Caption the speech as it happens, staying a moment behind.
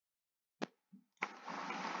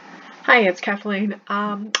Hi, it's Kathleen.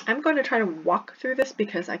 I'm going to try to walk through this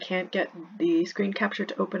because I can't get the screen capture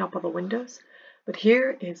to open up all the windows. But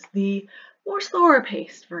here is the more slower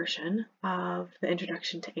paced version of the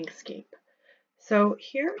introduction to Inkscape. So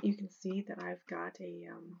here you can see that I've got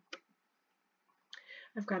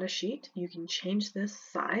a sheet. You can change this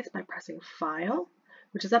size by pressing File,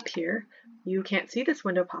 which is up here. You can't see this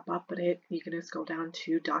window pop up, but you can just go down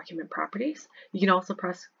to Document Properties. You can also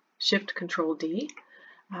press Shift Control D.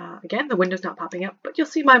 Again, the window's not popping up, but you'll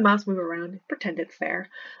see my mouse move around, pretend it's there.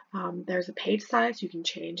 There's a page size you can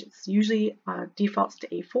change. It's usually defaults to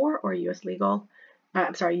A4 or US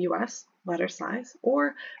US letter size.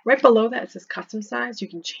 Or right below that it says custom size. You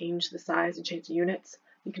can change the size and change the units.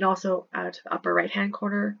 You can also, to the upper right hand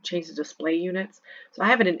corner, change the display units. So I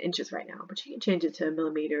have it in inches right now, but you can change it to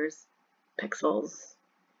millimeters, pixels,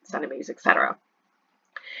 centimeters, etc.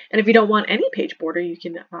 And if you don't want any page border, you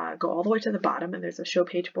can go all the way to the bottom and there's a show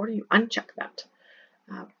page border. You uncheck that.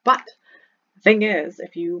 But the thing is,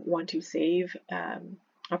 if you want to save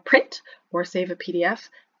a print or save a PDF,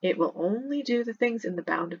 it will only do the things in the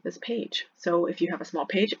bound of this page. So if you have a small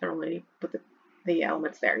page, it only put the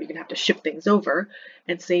elements there. You're going to have to ship things over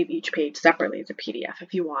and save each page separately as a PDF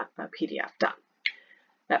if you want a PDF done.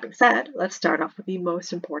 That being said, let's start off with the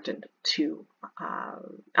most important two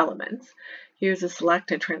elements. Here's a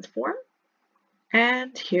select and transform,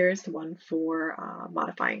 and here's the one for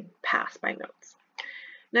modifying pass by notes.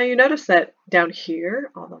 Now you notice that down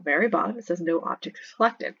here on the very bottom it says no objects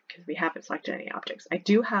selected because we haven't selected any objects. I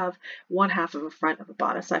do have one half of a front of a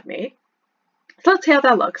bodice I've made. So let's see how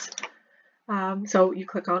that looks. So you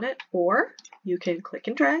click on it, or you can click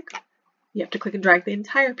and drag. You have to click and drag the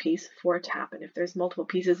entire piece for it to happen. If there's multiple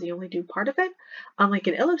pieces and you only do part of it, unlike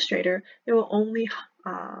in Illustrator, it will only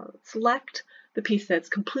select the piece that's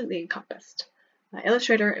completely encompassed.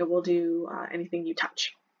 Illustrator, it will do anything you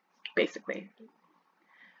touch, basically.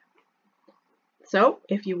 So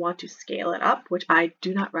if you want to scale it up, which I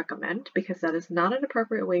do not recommend because that is not an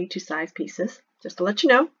appropriate way to size pieces, just to let you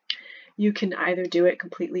know, you can either do it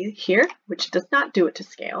completely here, which does not do it to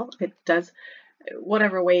scale. It does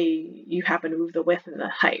whatever way you happen to move the width and the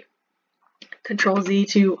height. Control Z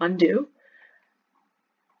to undo,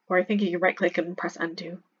 or I think you can right click and press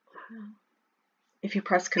undo. If you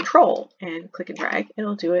press Control and click and drag,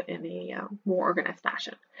 it'll do it in a more organized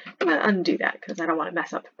fashion. I'm going to undo that because I don't want to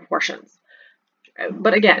mess up the proportions.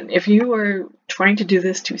 But again, if you are trying to do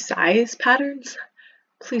this to size patterns,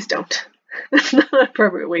 please don't. That's not an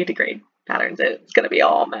appropriate way to grade patterns. It's going to be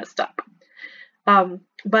all messed up.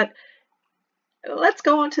 But let's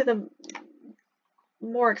go on to the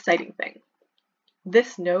more exciting thing.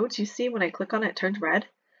 This node, you see when I click on it, it turns red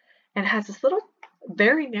and has this little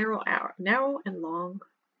very narrow and long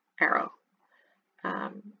arrow.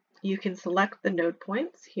 You can select the node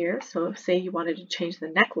points here. So say you wanted to change the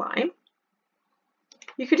neckline,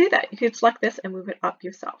 you could do that. You could select this and move it up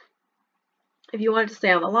yourself. If you wanted to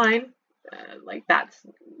stay on the line, like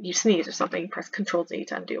you sneeze or something, press Control Z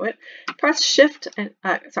to undo it. Press Shift and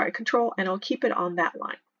Control, and it'll keep it on that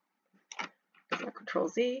line. So Control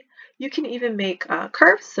Z. You can even make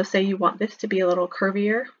curves. So say you want this to be a little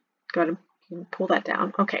curvier. Go ahead and pull that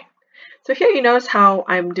down. Okay. So here you notice how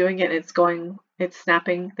I'm doing it. It's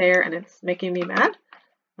snapping there, and it's making me mad.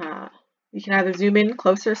 You can either zoom in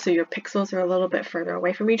closer so your pixels are a little bit further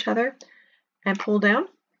away from each other and pull down,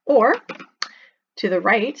 or to the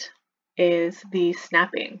right is the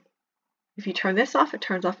snapping. If you turn this off, it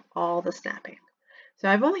turns off all the snapping. So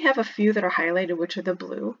I only have a few that are highlighted, which are the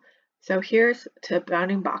blue. So here's to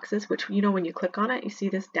bounding boxes, which, you know, when you click on it, you see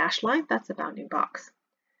this dashed line, that's a bounding box.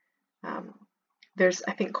 There's,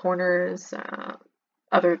 I think, corners,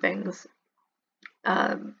 other things.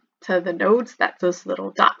 To the nodes, that's those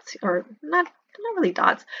little dots, or not really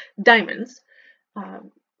dots, diamonds.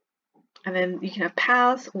 And then you can have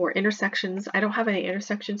paths or intersections. I don't have any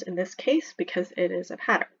intersections in this case because it is a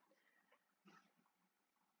pattern.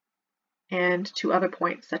 And to other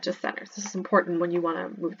points such as centers. This is important when you want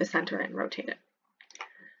to move the center and rotate it.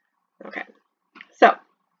 Okay, so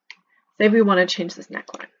say we want to change this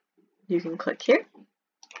neckline. You can click here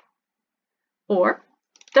or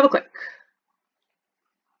double click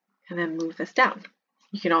and then move this down.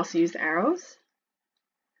 You can also use the arrows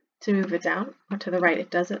to move it down or to the right.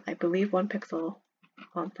 It does it, I believe, 1 pixel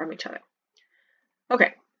from each other.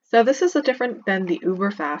 Okay, so this is different than the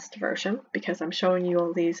uber fast version because I'm showing you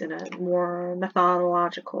all these in a more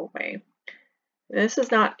methodological way. This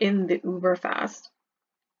is not in the uber fast,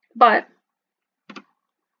 but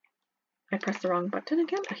I pressed the wrong button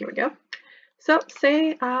again. Oh, here we go. So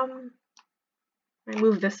say I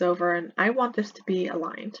move this over and I want this to be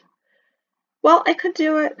aligned. Well, I could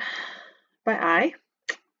do it by eye,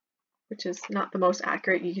 which is not the most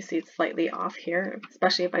accurate. You can see it's slightly off here,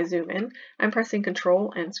 especially if I zoom in. I'm pressing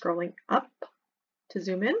Control and scrolling up to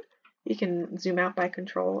zoom in. You can zoom out by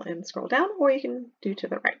Control and scroll down, or you can do to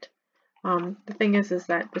the right. The thing is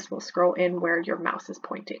that this will scroll in where your mouse is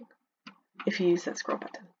pointing if you use that scroll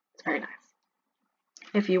button. It's very nice.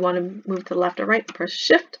 If you want to move to the left or right, press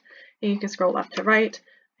Shift, and you can scroll left to right,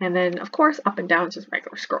 and then of course up and down is just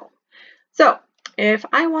regular scroll. So if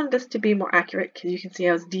I wanted this to be more accurate, because you can see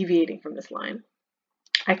I was deviating from this line,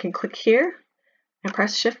 I can click here and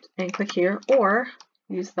press Shift and click here, or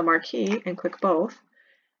use the marquee and click both.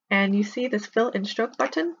 And you see this Fill and Stroke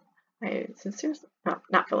button.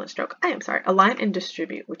 Not Fill and Stroke. Align and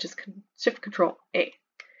Distribute, which is Shift Control A.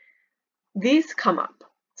 These come up.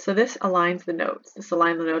 So this aligns the nodes. This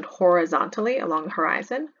aligns the node horizontally along the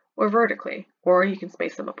horizon, or vertically, or you can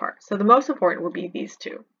space them apart. So the most important will be these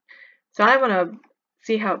two. So I want to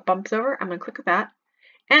see how it bumps over. I'm going to click that,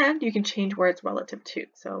 and you can change where it's relative to.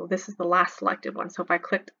 So this is the last selected one. So if I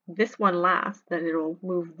clicked this one last, then it will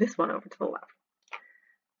move this one over to the left.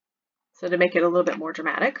 So to make it a little bit more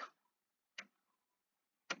dramatic,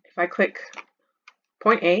 if I click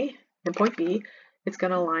point A and point B, it's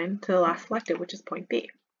going to align to the last selected, which is point B.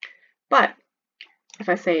 But if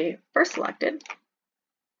I say first selected,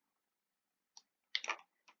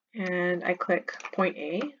 and I click point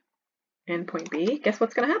A and point B, guess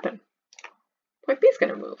what's going to happen? Point B is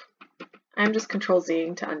going to move. I'm just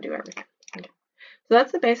Control-Zing to undo everything. Okay. So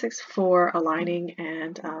that's the basics for aligning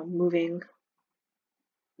and moving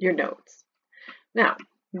your nodes. Now,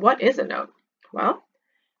 what is a node? Well,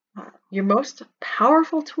 your most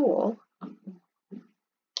powerful tool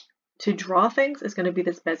to draw things is going to be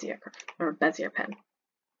this Bezier curve, or Bezier pen.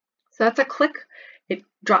 So that's a click. It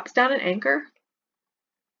drops down an anchor,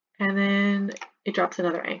 and then it drops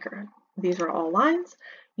another anchor. These are all lines.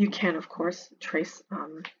 You can, of course, trace,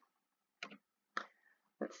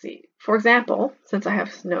 let's see. For example, since I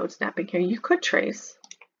have node snapping here, you could trace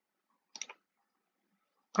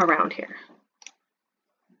around here.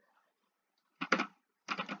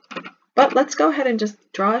 But let's go ahead and just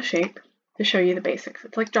draw a shape to show you the basics.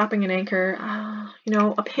 It's like dropping an anchor,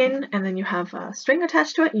 a pin, and then you have a string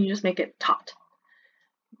attached to it, and you just make it taut.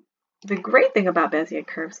 The great thing about Bezier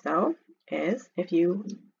curves, though, is if you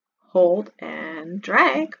hold and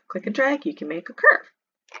drag, click and drag, you can make a curve.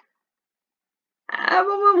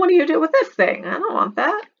 Well, what do you do with this thing? I don't want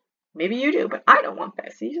that. Maybe you do, but I don't want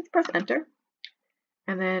this. So you just press Enter,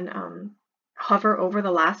 and then hover over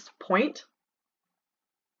the last point,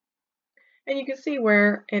 and you can see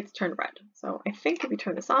where it's turned red. So I think if you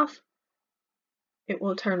turn this off, it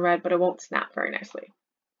will turn red, but it won't snap very nicely.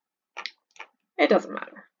 It doesn't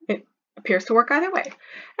matter. It appears to work either way.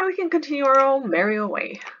 And we can continue our own merry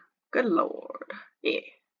way. Good Lord. Yeah.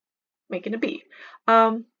 Making a B.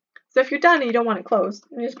 So if you're done and you don't want it closed,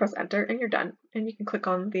 you just press Enter and you're done. And you can click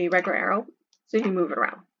on the regular arrow so you can move it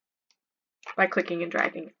around by clicking and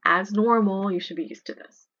dragging. As normal, you should be used to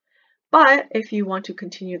this. But if you want to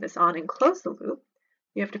continue this on and close the loop,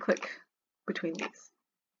 you have to click between these.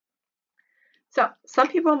 So some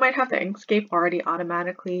people might have their Inkscape already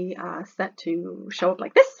automatically set to show up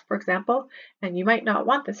like this, for example, and you might not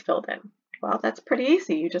want this filled in. Well, that's pretty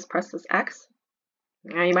easy. You just press this X.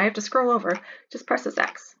 Now you might have to scroll over. Just press this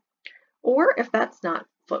X. Or if that's not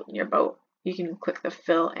floating your boat, you can click the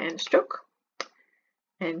Fill and Stroke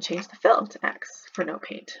and change the fill to X for no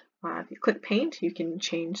paint. If you click Paint, you can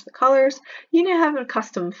change the colors. You can have a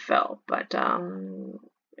custom fill, but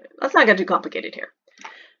let's not get too complicated here.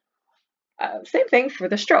 Same thing for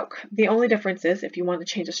the stroke. The only difference is if you want to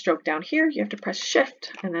change the stroke down here, you have to press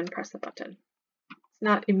Shift and then press the button. It's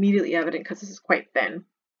not immediately evident because this is quite thin.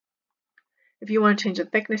 If you want to change the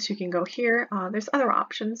thickness, you can go here. There's other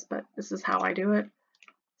options, but this is how I do it.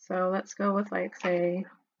 So let's go with, like, say,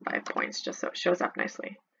 5 points, just so it shows up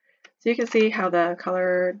nicely. So you can see how the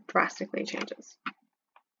color drastically changes.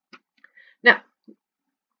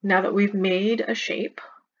 Now that we've made a shape,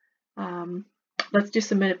 let's do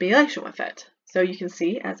some manipulation with it. So you can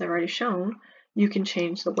see, as I've already shown, you can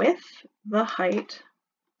change the width, the height,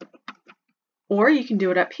 or you can do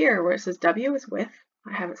it up here where it says W is width.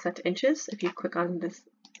 I have it set to inches. If you click on this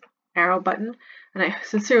arrow button, and I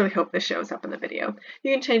sincerely hope this shows up in the video,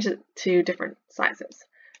 you can change it to different sizes.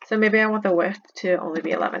 So maybe I want the width to only be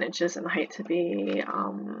 11 inches and the height to be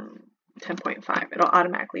 10.5. It'll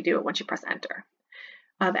automatically do it once you press Enter.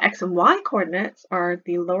 The X and Y coordinates are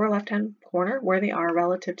the lower left-hand corner where they are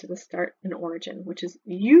relative to the start and origin, which is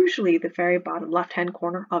usually the very bottom left-hand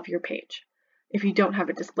corner of your page. If you don't have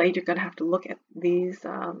it displayed, you're going to have to look at these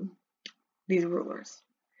rulers.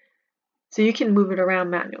 So you can move it around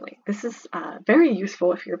manually. This is very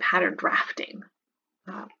useful if you're pattern drafting.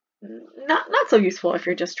 Not so useful if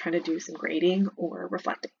you're just trying to do some grading or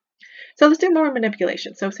reflecting. So let's do more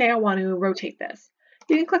manipulation. So say I want to rotate this.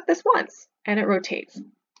 You can click this once and it rotates.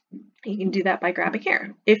 You can do that by grabbing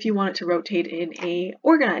here. If you want it to rotate in a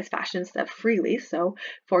organized fashion instead of freely, so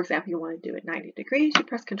for example, you want to do it 90 degrees, you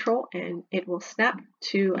press Control and it will snap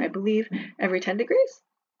to, I believe, every 10 degrees.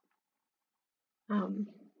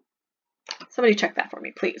 Somebody check that for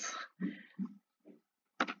me, please.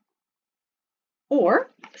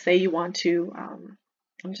 Or say you want to,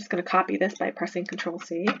 I'm just going to copy this by pressing Control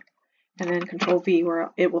C and then Control V,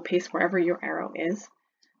 where it will paste wherever your arrow is.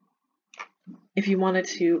 If you wanted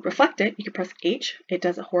to reflect it, you can press H. It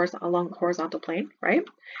does it along the horizontal plane, right?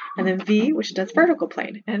 And then V, which does vertical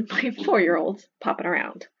plane. And my 4-year-old's popping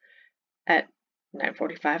around at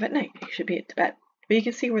 9:45 at night. He should be at bed. But you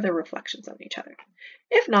can see where they're reflections of each other.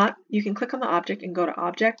 If not, you can click on the object and go to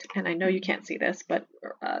Object. And I know you can't see this, but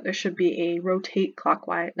there should be a rotate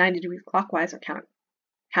clockwise, 90 degrees clockwise or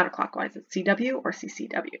counterclockwise. It's CW or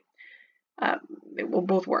CCW. It will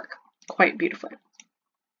both work quite beautifully.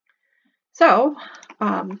 So,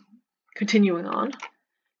 continuing on,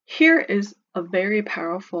 here is a very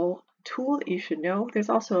powerful tool that you should know. There's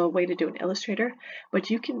also a way to do an Illustrator, but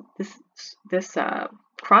you can, this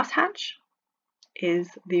crosshatch is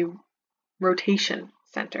the rotation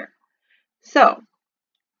center. So,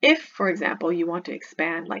 if, for example, you want to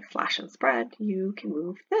expand like slash and spread, you can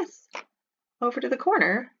move this over to the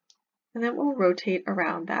corner, and then we'll rotate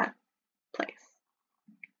around that place.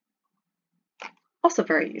 Also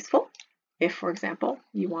very useful if, for example,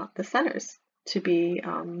 you want the centers to be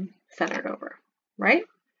centered over, right?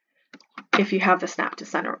 If you have the snap to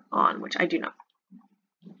center on, which I do not.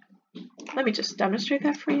 Let me just demonstrate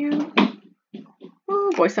that for you.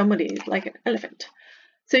 Oh boy, somebody's like an elephant.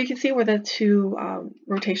 So you can see where the two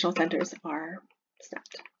rotational centers are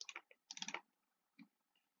snapped.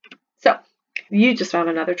 So you just found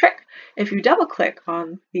another trick. If you double click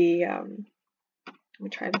on the, let me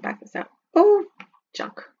try to back this out. Oh,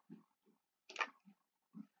 junk.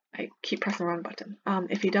 I keep pressing the wrong button.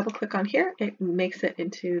 If you double click on here, it makes it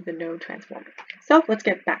into the node transformer. So let's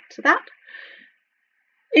get back to that.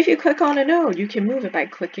 If you click on a node, you can move it by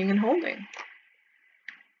clicking and holding.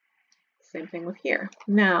 Same thing with here.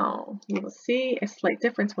 Now, you will see a slight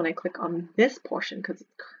difference when I click on this portion because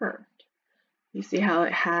it's curved. You see how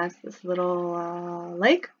it has this little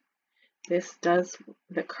leg? This does,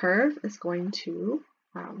 the curve is going to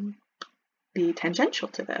be tangential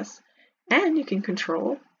to this. And you can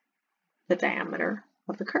control the diameter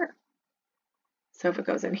of the curve. So if it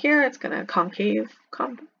goes in here, it's going to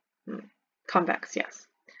convex, yes.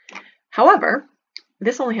 However,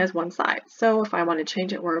 this only has one side. So if I want to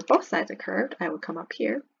change it where both sides are curved, I would come up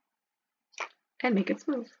here and make it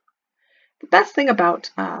smooth. The best thing about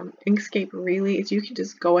Inkscape really is you can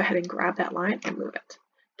just go ahead and grab that line and move it.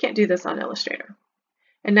 Can't do this on Illustrator.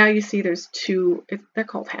 And now you see there's two, they're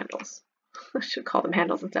called handles. I should call them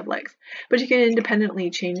handles instead of legs. But you can independently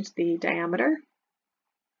change the diameter.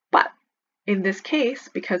 But in this case,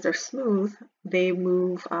 because they're smooth, they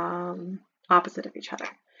move opposite of each other.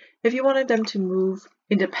 If you wanted them to move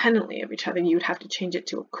independently of each other, you would have to change it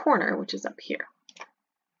to a corner, which is up here.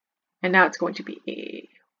 And now it's going to be a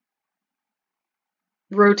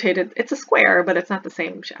rotated, it's a square, but it's not the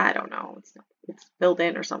same, I don't know, it's filled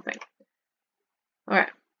in or something. All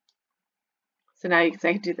right. So now you can say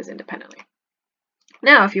I can do this independently.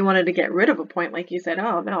 Now, if you wanted to get rid of a point, like you said,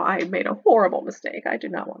 oh no, I made a horrible mistake, I do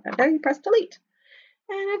not want that there, you press delete,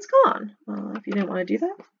 and it's gone. If you didn't want to do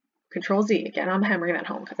that, Control Z. Again, I'm hammering that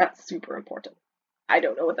home because that's super important. I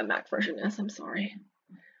don't know what the Mac version is, I'm sorry.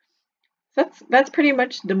 So that's pretty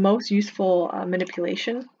much the most useful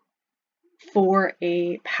manipulation for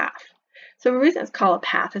a path. So the reason it's called a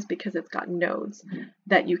path is because it's got nodes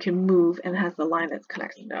that you can move and has the line that's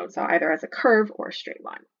connecting nodes, so either as a curve or a straight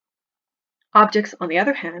line. Objects, on the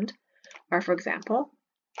other hand, are, for example,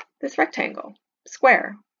 this rectangle,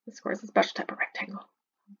 square. The square is a special type of rectangle.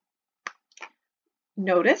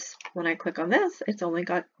 Notice when I click on this, it's only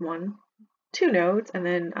got 2 nodes, and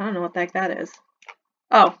then I don't know what the heck that is.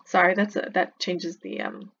 Oh, sorry, that changes the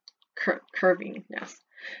curviness.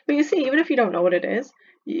 But you see, even if you don't know what it is,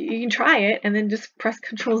 you can try it and then just press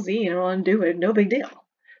Control Z and it'll undo it. No big deal.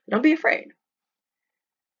 Don't be afraid.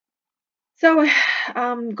 So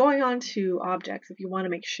going on to objects, if you want to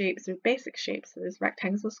make shapes, there's basic shapes. So there's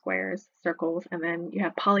rectangles, squares, circles, and then you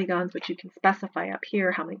have polygons, which you can specify up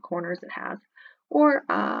here how many corners it has, or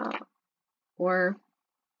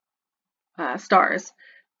stars.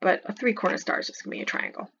 But a 3-corner star is just going to be a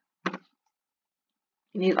triangle.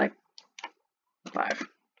 You need like 5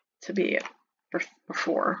 to be for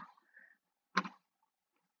 4.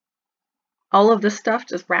 All of this stuff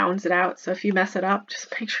just rounds it out. So if you mess it up,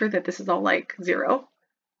 just make sure that this is all like 0.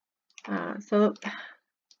 So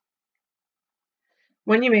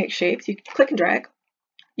when you make shapes, you can click and drag.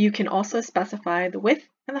 You can also specify the width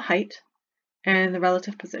and the height and the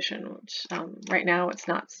relative position, which right now it's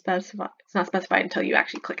not specified. It's not specified until you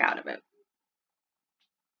actually click out of it.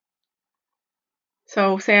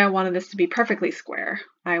 So say I wanted this to be perfectly square,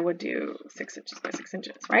 I would do 6 inches by 6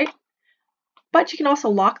 inches, right? But you can also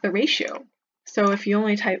lock the ratio. So if you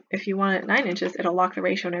want it 9 inches, it'll lock the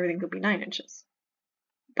ratio and everything could be 9 inches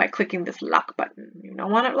by clicking this lock button. You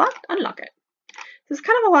don't want it locked? Unlock it. There's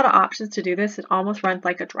kind of a lot of options to do this. It almost runs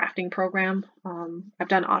like a drafting program. I've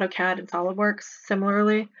done AutoCAD and SolidWorks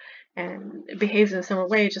similarly, and it behaves in a similar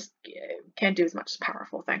way, just can't do as much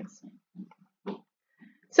powerful things.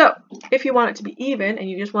 So if you want it to be even and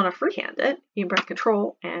you just want to freehand it, you can press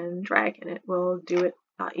Control and drag and it will do it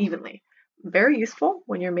evenly. Very useful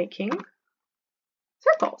when you're making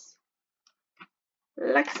circles,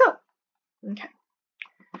 like so. Okay.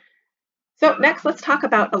 So next, let's talk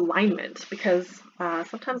about alignment, because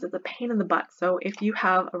sometimes it's a pain in the butt. So if you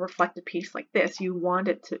have a reflected piece like this, you want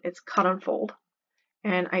it to, it's cut on fold.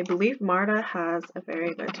 And I believe Marta has a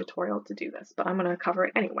very good tutorial to do this, but I'm going to cover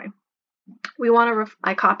it anyway. We want to,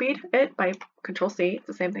 I copied it by Control C. It's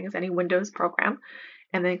the same thing as any Windows program.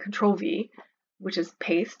 And then Control V, which is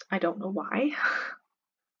paste. I don't know why.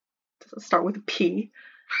 It doesn't start with a P,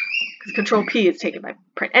 because Control P is taken by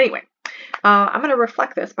print. Anyway. I'm going to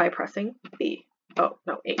reflect this by pressing B. Oh,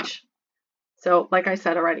 no, H. So, like I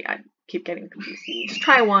said already, I keep getting confused. You just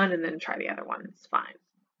try one and then try the other one. It's fine.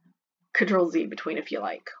 Control Z between if you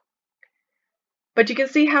like. But you can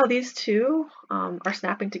see how these two are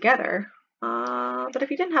snapping together. But if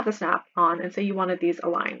you didn't have the snap on and say you wanted these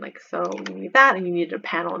aligned, like so, you need that and you needed a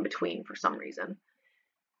panel in between for some reason.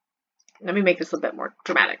 Let me make this a bit more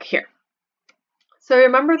dramatic here. So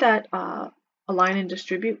remember that align and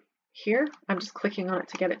distribute. Here, I'm just clicking on it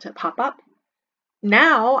to get it to pop up.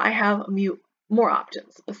 Now I have more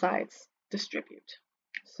options besides distribute.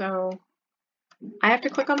 So I have to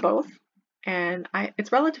click on both, and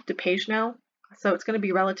it's relative to page now, so it's going to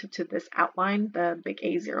be relative to this outline, the big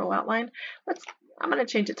A0 outline. I'm going to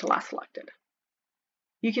change it to last selected.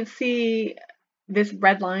 You can see this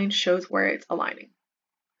red line shows where it's aligning.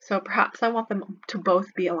 So perhaps I want them to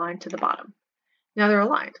both be aligned to the bottom. Now they're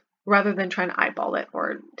aligned. Rather than trying to eyeball it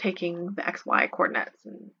or taking the XY coordinates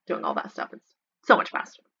and doing all that stuff. It's so much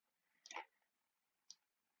faster.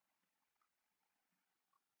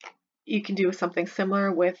 You can do something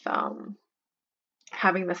similar with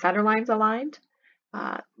having the center lines aligned.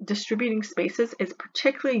 Distributing spaces is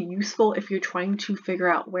particularly useful if you're trying to figure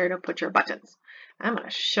out where to put your buttons. I'm going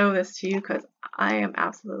to show this to you because I am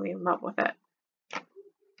absolutely in love with it.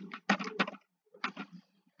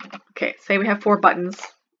 Okay, say we have 4 buttons.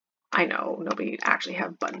 I know nobody actually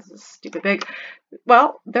have buttons this stupid big.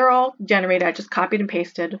 Well, they're all generated. I just copied and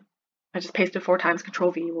pasted. I just pasted 4 times. Control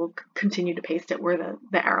V will continue to paste it where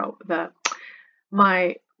the arrow,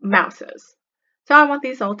 my mouse is. So I want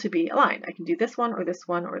these all to be aligned. I can do this one or this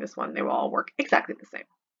one or this one. They will all work exactly the same.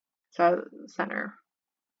 So center.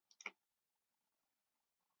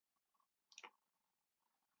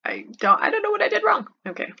 I don't know what I did wrong.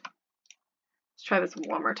 Okay. Let's try this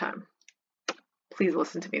one more time. Please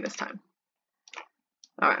listen to me this time.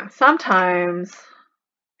 Alright, sometimes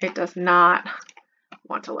it does not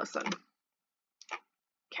want to listen.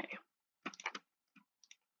 Okay.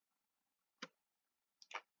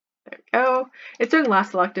 There we go. It's doing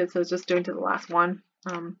last selected, so it's just doing to the last one.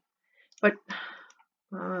 But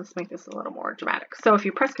let's make this a little more dramatic. So if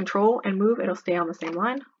you press Control and move, it'll stay on the same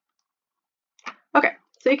line. Okay,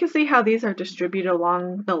 so you can see how these are distributed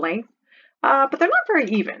along the length. But they're not very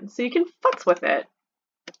even, so you can futz with it.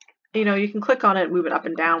 You know, you can click on it and move it up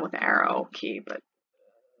and down with the arrow key, but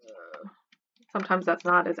sometimes that's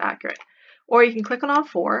not as accurate. Or you can click on all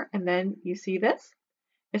 4, and then you see this.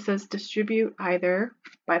 It says distribute either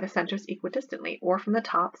by the centers equidistantly, or from the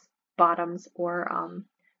tops, bottoms, or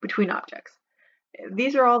between objects.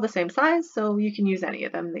 These are all the same size, so you can use any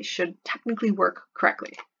of them. They should technically work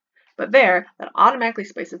correctly. But there, that automatically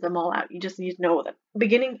spaces them all out. You just need to know the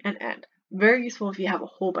beginning and end. Very useful if you have a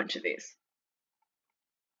whole bunch of these.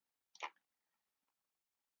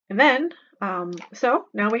 And then, so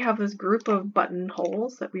now we have this group of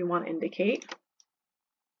buttonholes that we want to indicate.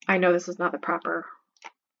 I know this is not the proper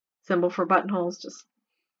symbol for buttonholes, just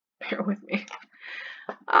bear with me.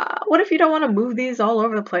 What if you don't want to move these all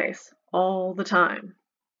over the place all the time?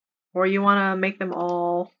 Or you want to make them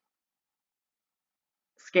all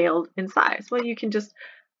scaled in size? Well, you can just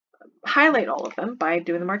highlight all of them by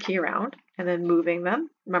doing the marquee around and then moving them.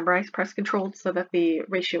 Remember, I press Control so that the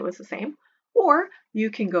ratio is the same. Or you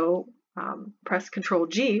can go press Control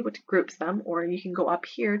G, which groups them, or you can go up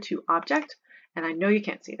here to Object, and I know you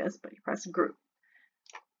can't see this, but you press Group.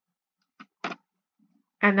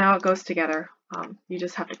 And now it goes together. You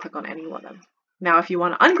just have to click on any one of them. Now, if you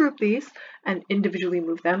want to ungroup these and individually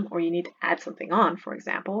move them, or you need to add something on, for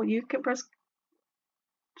example, you can press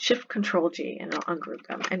Shift Control G and it'll ungroup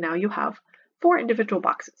them. And now you have 4 individual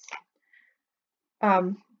boxes.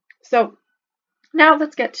 So now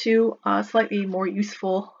let's get to slightly more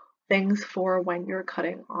useful things for when you're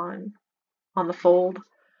cutting on the fold,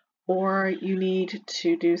 or you need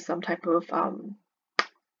to do some type of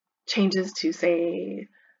changes to, say,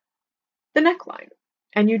 the neckline,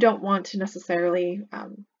 and you don't want to necessarily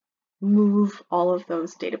move all of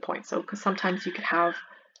those data points. So, because sometimes you could have,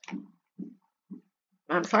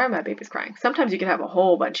 I'm sorry, my baby's crying. Sometimes you could have a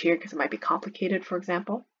whole bunch here because it might be complicated, for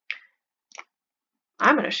example.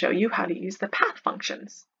 I'm going to show you how to use the path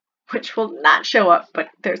functions, which will not show up, but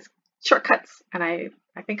there's shortcuts, and I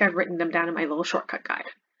think I've written them down in my little shortcut guide.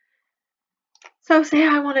 So say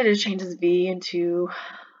I wanted to change this V into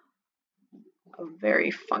a very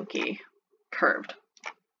funky curved.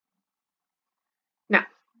 Now,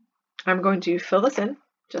 I'm going to fill this in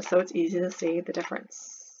just so it's easy to see the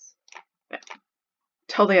difference. Yeah.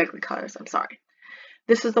 Totally ugly colors, I'm sorry.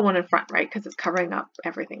 This is the one in front, right? Because it's covering up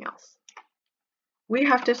everything else. We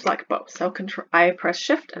have to select both. So I press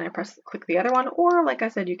Shift and I click the other one, or like I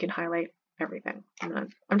said, you can highlight everything.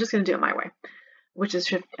 And I'm just going to do it my way, which is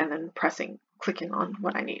Shift and then clicking on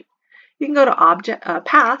what I need. You can go to Object,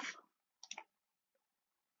 Path,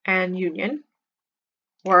 and Union,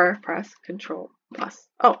 or press Control plus.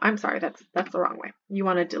 Oh, I'm sorry, that's the wrong way. You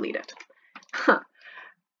want to delete it.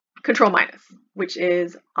 Control minus, which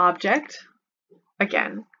is Object.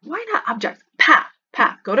 Again, why not Object? Path.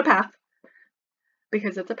 Go to Path,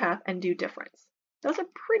 because it's a path, and do difference. Those are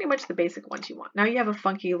pretty much the basic ones you want. Now you have a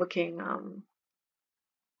funky looking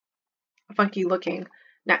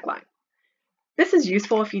neckline. This is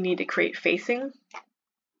useful if you need to create facing.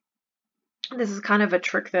 This is kind of a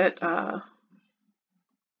trick that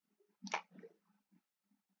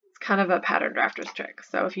it's kind of a pattern drafter's trick.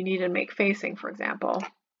 So if you need to make facing, for example,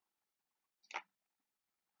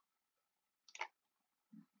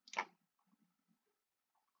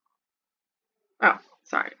 oh,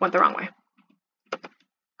 sorry, went the wrong way.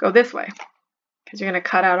 Go this way, because you're going to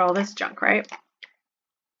cut out all this junk, right?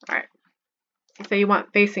 All right. So say you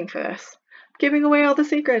want facing for this. Giving away all the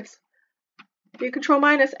secrets. Do Control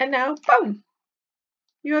minus, and now, boom!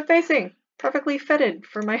 You have facing. Perfectly fitted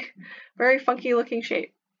for my very funky looking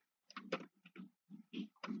shape.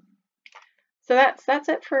 So that's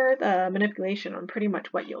it for the manipulation on pretty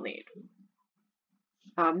much what you'll need.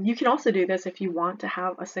 You can also do this if you want to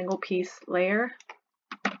have a single piece layer.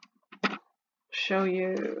 Show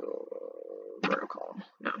you vertical,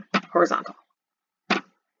 no, horizontal.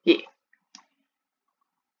 Yeah.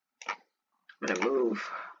 I'm going to move.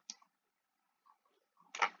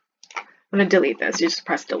 I'm going to delete this. You just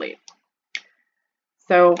press delete.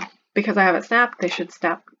 So because I have it snapped, they should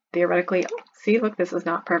snap theoretically. Oh, see, look, this is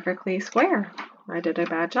not perfectly square. I did a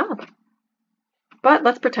bad job. But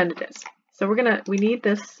let's pretend it is. So we need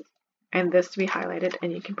this and this to be highlighted,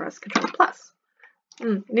 and you can press Control plus.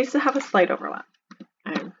 It needs to have a slight overlap.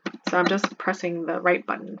 So I'm just pressing the right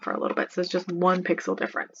button for a little bit, so it's just 1 pixel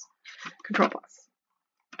difference. Control plus.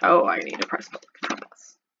 Oh, I need to press Control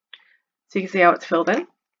plus. So you can see how it's filled in,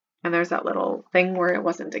 and there's that little thing where it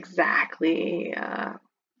wasn't exactly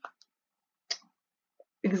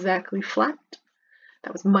flat.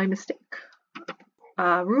 That was my mistake.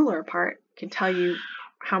 Ruler part can tell you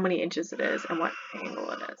how many inches it is and what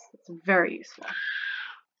angle it is. It's very useful.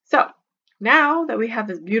 So now that we have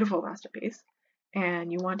this beautiful masterpiece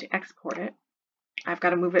and you want to export it, I've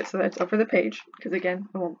got to move it so that it's over the page, because again,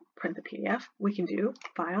 I won't print the PDF. We can do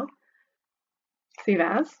File, Save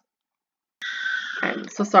As. I'm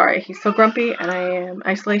so sorry, he's so grumpy, and I am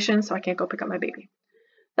isolation, so I can't go pick up my baby.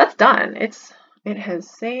 That's done. It has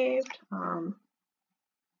saved.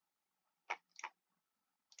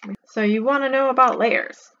 So you want to know about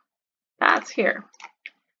layers. That's here.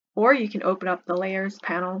 Or you can open up the layers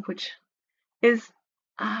panel, which is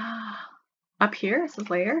up here. It says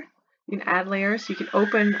layer. You can add layers. You can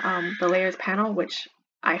open the layers panel, which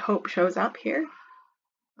I hope shows up here.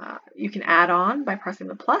 You can add on by pressing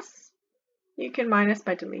the plus. You can minus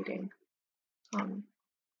by deleting.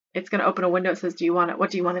 It's going to open a window that says, what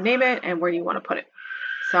do you want to name it, and where do you want to put it?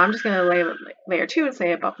 So I'm just going to label layer 2 and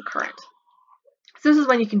say above the current. So this is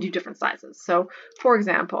when you can do different sizes. So for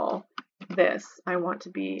example, this, I want to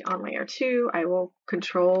be on layer 2. I will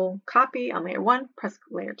control copy on layer 1, press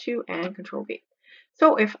layer 2 and control V.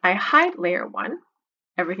 So if I hide layer 1,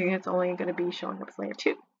 everything that's only going to be showing up as layer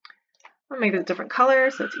 2. I'll make this different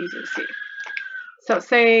colors so it's easier to see. So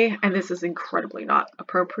say, and this is incredibly not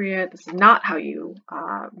appropriate, this is not how you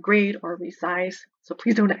grade or resize, so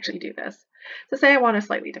please don't actually do this. So say I want a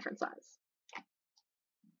slightly different size,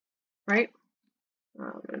 right? I'm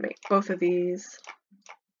going to make both of these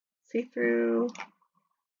see-through,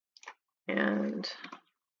 and I'm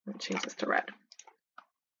going to change this to red.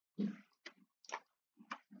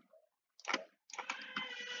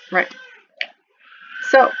 Right.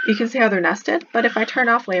 So you can see how they're nested, but if I turn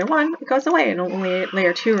off layer 1, it goes away and only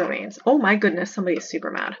layer 2 remains. Oh my goodness, somebody is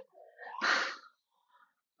super mad.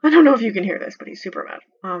 I don't know if you can hear this, but he's super mad.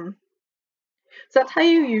 So that's how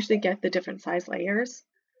you usually get the different size layers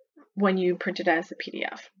when you print it as a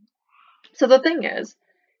PDF. So the thing is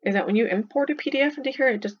that when you import a PDF into here,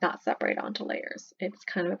 it does not separate onto layers. It's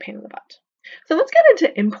kind of a pain in the butt. So let's get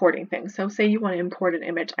into importing things. So say you want to import an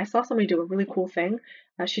image. I saw somebody do a really cool thing.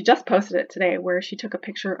 She just posted it today where she took a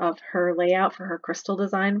picture of her layout for her crystal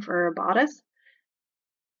design for her bodice.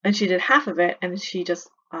 And she did half of it and she just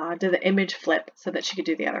did the image flip so that she could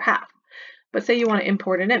do the other half. But say you want to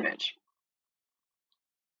import an image.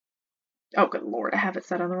 Oh, good Lord, I have it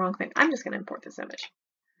set on the wrong thing. I'm just going to import this image.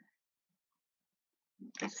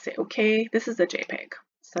 Let's say, okay, this is a JPEG.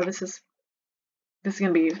 So this is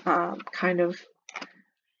going to be kind of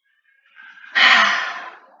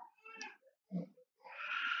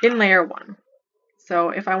in layer 1.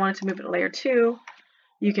 So if I wanted to move it to layer 2,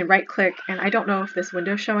 you can right click, and I don't know if this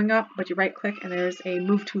window is showing up, but you right click and there's a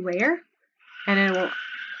move to layer, and it will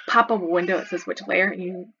pop up a window that says which layer, and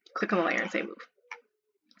you click on the layer and say move.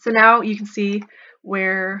 So now you can see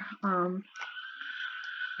where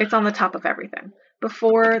it's on the top of everything.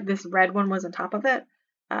 Before, this red one was on top of it,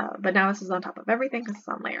 but now this is on top of everything because it's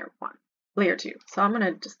on layer 2. So I'm going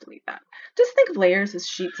to just delete that. Just think of layers as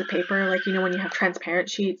sheets of paper, like you know when you have transparent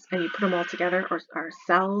sheets and you put them all together, or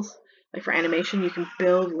cells, like for animation, you can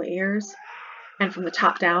build layers, and from the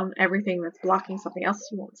top down, everything that's blocking something else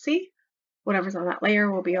you won't see, whatever's on that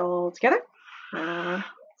layer will be all together.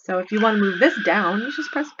 So if you want to move this down, you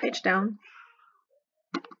just press page down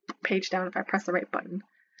if I press the right button.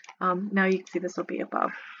 Now you can see this will be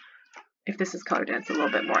above. If this is colored in, it's a little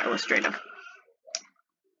bit more illustrative.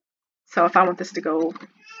 So if I want this to go, I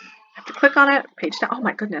have to click on it, page down. Oh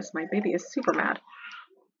my goodness, my baby is super mad.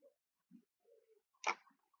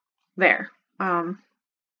 There. You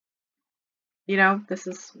know, this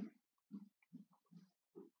is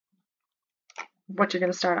what you're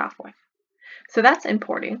going to start off with. So that's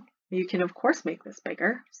importing. You can, of course, make this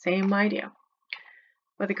bigger. Same idea.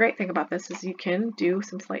 But the great thing about this is you can do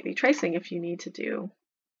some slightly tracing if you need to do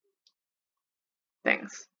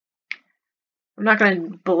things. I'm not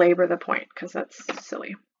going to belabor the point because that's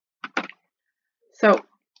silly. So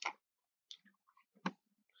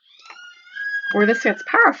where this gets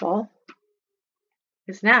powerful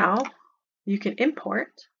is now you can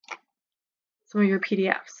import some of your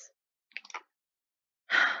PDFs.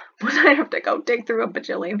 But I have to go dig through a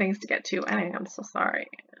bajillion things to get to, and I am so sorry.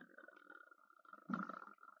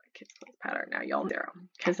 Pattern now, y'all know,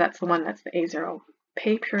 because that's the one that's the A0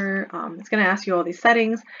 paper. It's going to ask you all these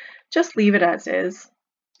settings. Just leave it as is.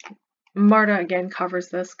 Marta again covers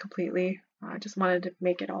this completely. I just wanted to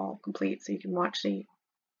make it all complete so you can watch the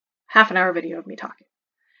half-an-hour video of me talking.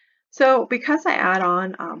 So because I add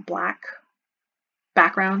on black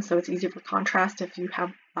background, so it's easier for contrast if you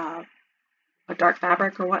have a dark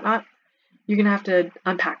fabric or whatnot, you're going to have to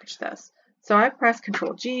unpackage this. So I press Shift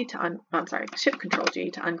Control G to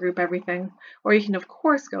ungroup everything, or you can of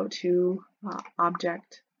course go to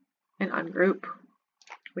Object and Ungroup,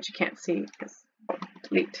 which you can't see because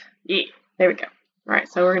delete. Yeah, there we go. All right,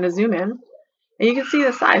 so we're going to zoom in, and you can see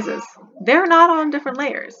the sizes. They're not on different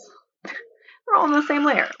layers. They're all on the same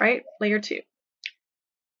layer, right? Layer 2.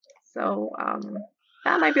 So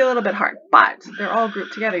that might be a little bit hard, but they're all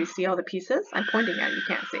grouped together. You see all the pieces? I'm pointing at it, you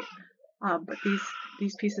can't see. But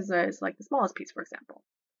these pieces is like the smallest piece, for example,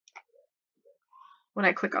 when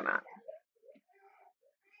I click on that.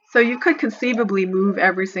 So you could conceivably move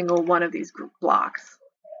every single one of these group blocks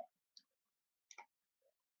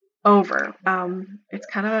over. It's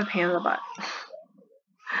kind of a pain in the butt.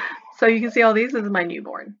 So you can see all these. This is my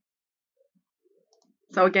newborn.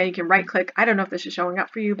 So again, you can right click. I don't know if this is showing up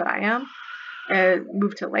for you, but I am. And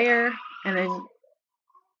move to layer, and then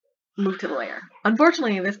move to the layer.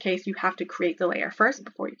 Unfortunately, in this case, you have to create the layer first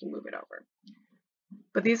before you can move it over.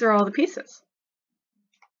 But these are all the pieces.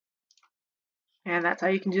 And that's how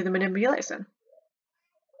you can do the manipulation.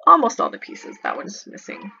 Almost all the pieces. That one's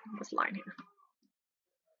missing this line here.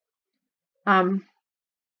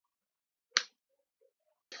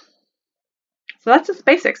 So that's just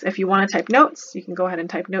basics. If you want to type notes, you can go ahead and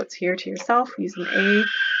type notes here to yourself using A.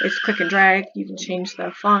 It's click and drag. You can change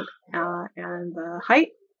the font and the height.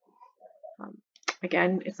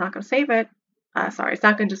 Again, it's not going to save it. Sorry, it's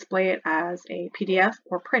not going to display it as a PDF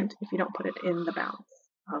or print if you don't put it in the bounds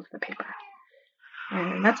of the paper.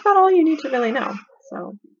 And that's about all you need to really know.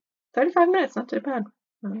 So 35 minutes, not too bad.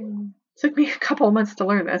 Took me a couple of months to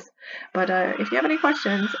learn this. But if you have any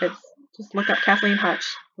questions, it's just look up Kathleen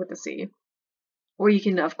Hutch with a C. Or you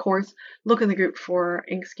can, of course, look in the group for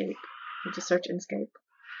Inkscape. You just search Inkscape.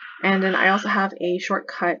 And then I also have a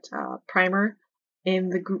shortcut primer in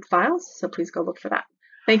the group files, so please go look for that.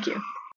 Thank you.